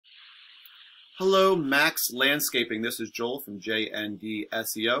Hello, Max Landscaping. This is Joel from JND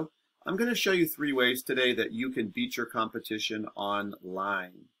SEO. I'm going to show you 3 ways today that you can beat your competition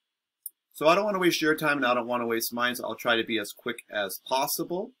online. So I don't want to waste your time and I don't want to waste mine, so I'll try to be as quick as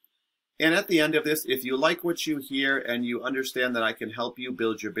possible. And at the end of this, if you like what you hear and you understand that I can help you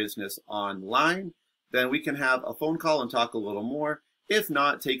build your business online, then we can have a phone call and talk a little more. If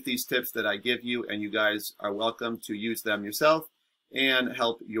not, take these tips that I give you and you guys are welcome to use them yourself and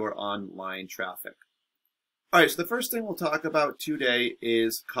help your online traffic. All right, so the first thing we'll talk about today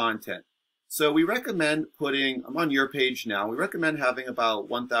is content. So we recommend I'm on your page now, we recommend having about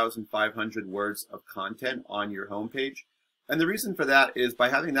 1,500 words of content on your homepage. And the reason for that is by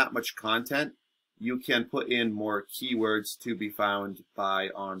having that much content, you can put in more keywords to be found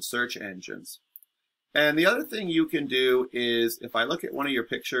on search engines. And the other thing you can do is, if I look at one of your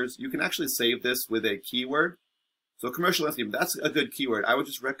pictures, you can actually save this with a keyword. So commercial landscape, that's a good keyword. I would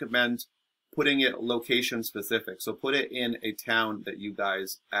just recommend putting it location specific. So put it in a town that you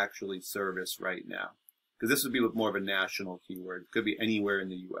guys actually service right now, because this would be more of a national keyword. It could be anywhere in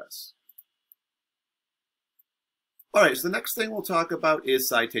the US. All right, so the next thing we'll talk about is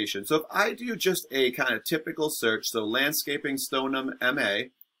citation. So if I do just a kind of typical search, so landscaping Stoneham MA,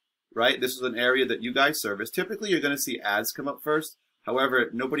 right? This is an area that you guys service. Typically, you're going to see ads come up first. However,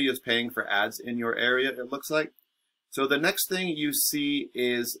 nobody is paying for ads in your area, it looks like. So the next thing you see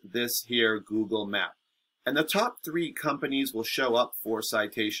is this here Google map. And the top 3 companies will show up for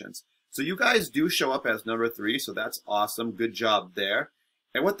citations. So you guys do show up as number 3, so that's awesome. Good job there.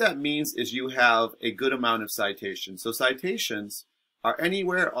 And what that means is you have a good amount of citations. So citations are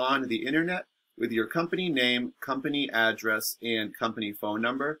anywhere on the internet with your company name, company address, and company phone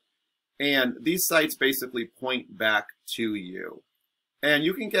number. And these sites basically point back to you. And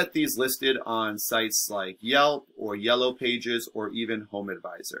you can get these listed on sites like Yelp or Yellow Pages or even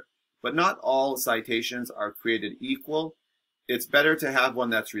HomeAdvisor. But not all citations are created equal. It's better to have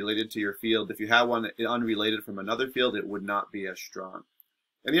one that's related to your field. If you have one unrelated from another field, it would not be as strong.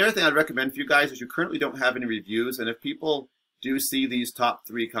 And the other thing I'd recommend for you guys is you currently don't have any reviews. And if people do see these top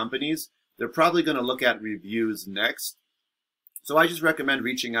 3 companies, they're probably going to look at reviews next. So I just recommend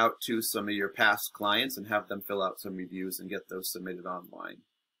reaching out to some of your past clients and have them fill out some reviews and get those submitted online.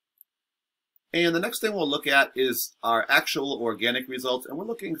 And the next thing we'll look at is our actual organic results, and we're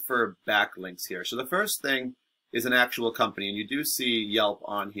looking for backlinks here. So the first thing is an actual company, and you do see Yelp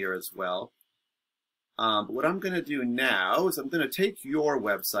on here as well. But what I'm going to do now is I'm going to take your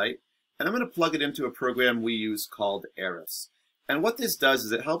website and I'm going to plug it into a program we use called Eris. And what this does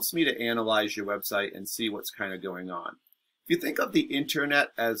is it helps me to analyze your website and see what's kind of going on. If you think of the internet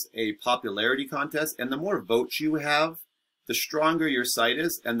as a popularity contest, and the more votes you have, the stronger your site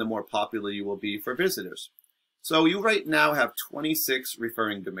is and the more popular you will be for visitors. So you right now have 26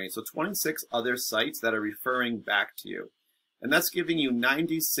 referring domains, so 26 other sites that are referring back to you. And that's giving you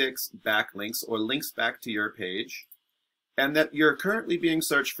 96 backlinks or links back to your page. And that you're currently being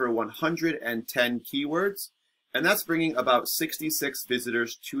searched for 110 keywords. And that's bringing about 66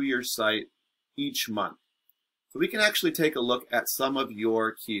 visitors to your site each month. So we can actually take a look at some of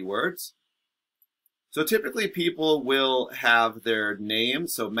your keywords. So typically people will have their name,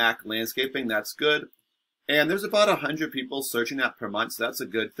 so Mac Landscaping, that's good. And there's about 100 people searching that per month, so that's a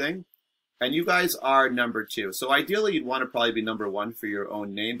good thing. And you guys are number 2. So ideally you'd want to probably be number 1 for your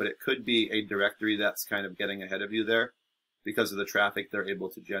own name, but it could be a directory that's kind of getting ahead of you there because of the traffic they're able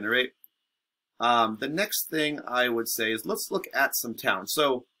to generate. The next thing I would say is let's look at some towns.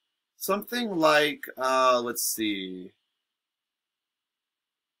 So something like, let's see.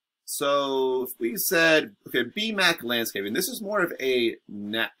 So if we said, okay, BMAC Landscaping, this is more of a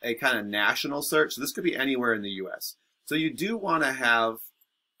kind of national search. So this could be anywhere in the US. So you do want to have,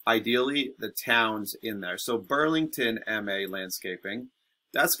 ideally, the towns in there. So Burlington MA Landscaping,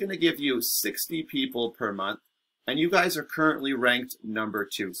 that's going to give you 60 people per month. And you guys are currently ranked number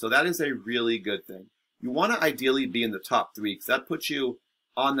 2. So that is a really good thing. You want to ideally be in the top 3 because that puts you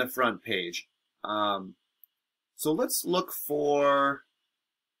on the front page. So let's look for,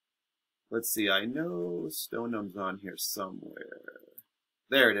 let's see, I know Stoneham's on here somewhere.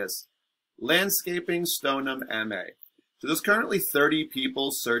 There it is. Landscaping Stoneham MA. So there's currently 30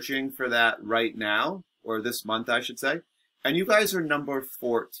 people searching for that right now, or this month I should say, and you guys are number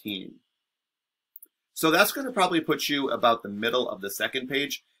 14. So that's going to probably put you about the middle of the second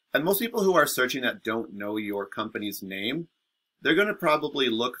page, and most people who are searching that don't know your company's name, they're going to probably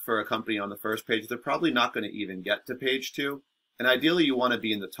look for a company on the first page. They're probably not going to even get to page 2. And ideally, you want to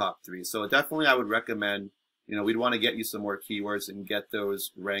be in the top 3. So definitely, I would recommend, we'd want to get you some more keywords and get those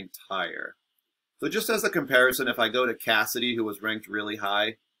ranked higher. So just as a comparison, if I go to Cassidy, who was ranked really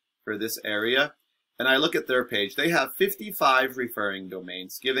high, for this area, and I look at their page, they have 55 referring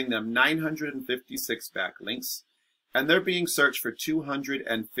domains, giving them 956 backlinks, and they're being searched for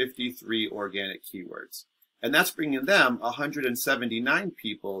 253 organic keywords. And that's bringing them 179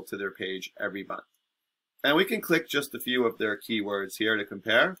 people to their page every month. And we can click just a few of their keywords here to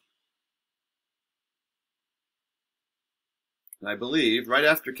compare. And I believe right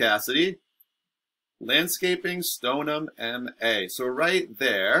after Cassidy, landscaping Stoneham MA. So right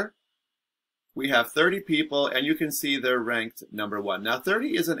there, we have 30 people, and you can see they're ranked #1. Now,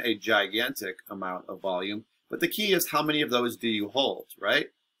 30 isn't a gigantic amount of volume, but the key is how many of those do you hold,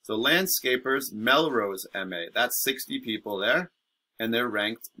 right? So landscapers, Melrose MA, that's 60 people there, and they're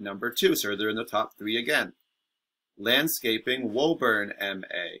ranked #2, so they're in the top 3 again. Landscaping, Woburn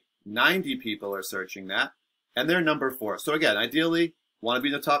MA, 90 people are searching that, and they're #4. So again, ideally, want to be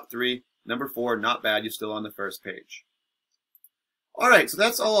in the top 3. #4, not bad, you're still on the first page. All right, so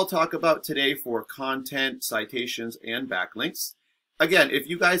that's all I'll talk about today for content, citations, and backlinks. Again, if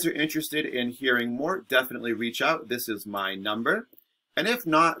you guys are interested in hearing more, definitely reach out. This is my number. And if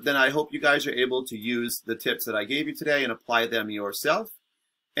not, then I hope you guys are able to use the tips that I gave you today and apply them yourself.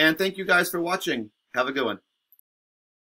 And thank you guys for watching. Have a good one.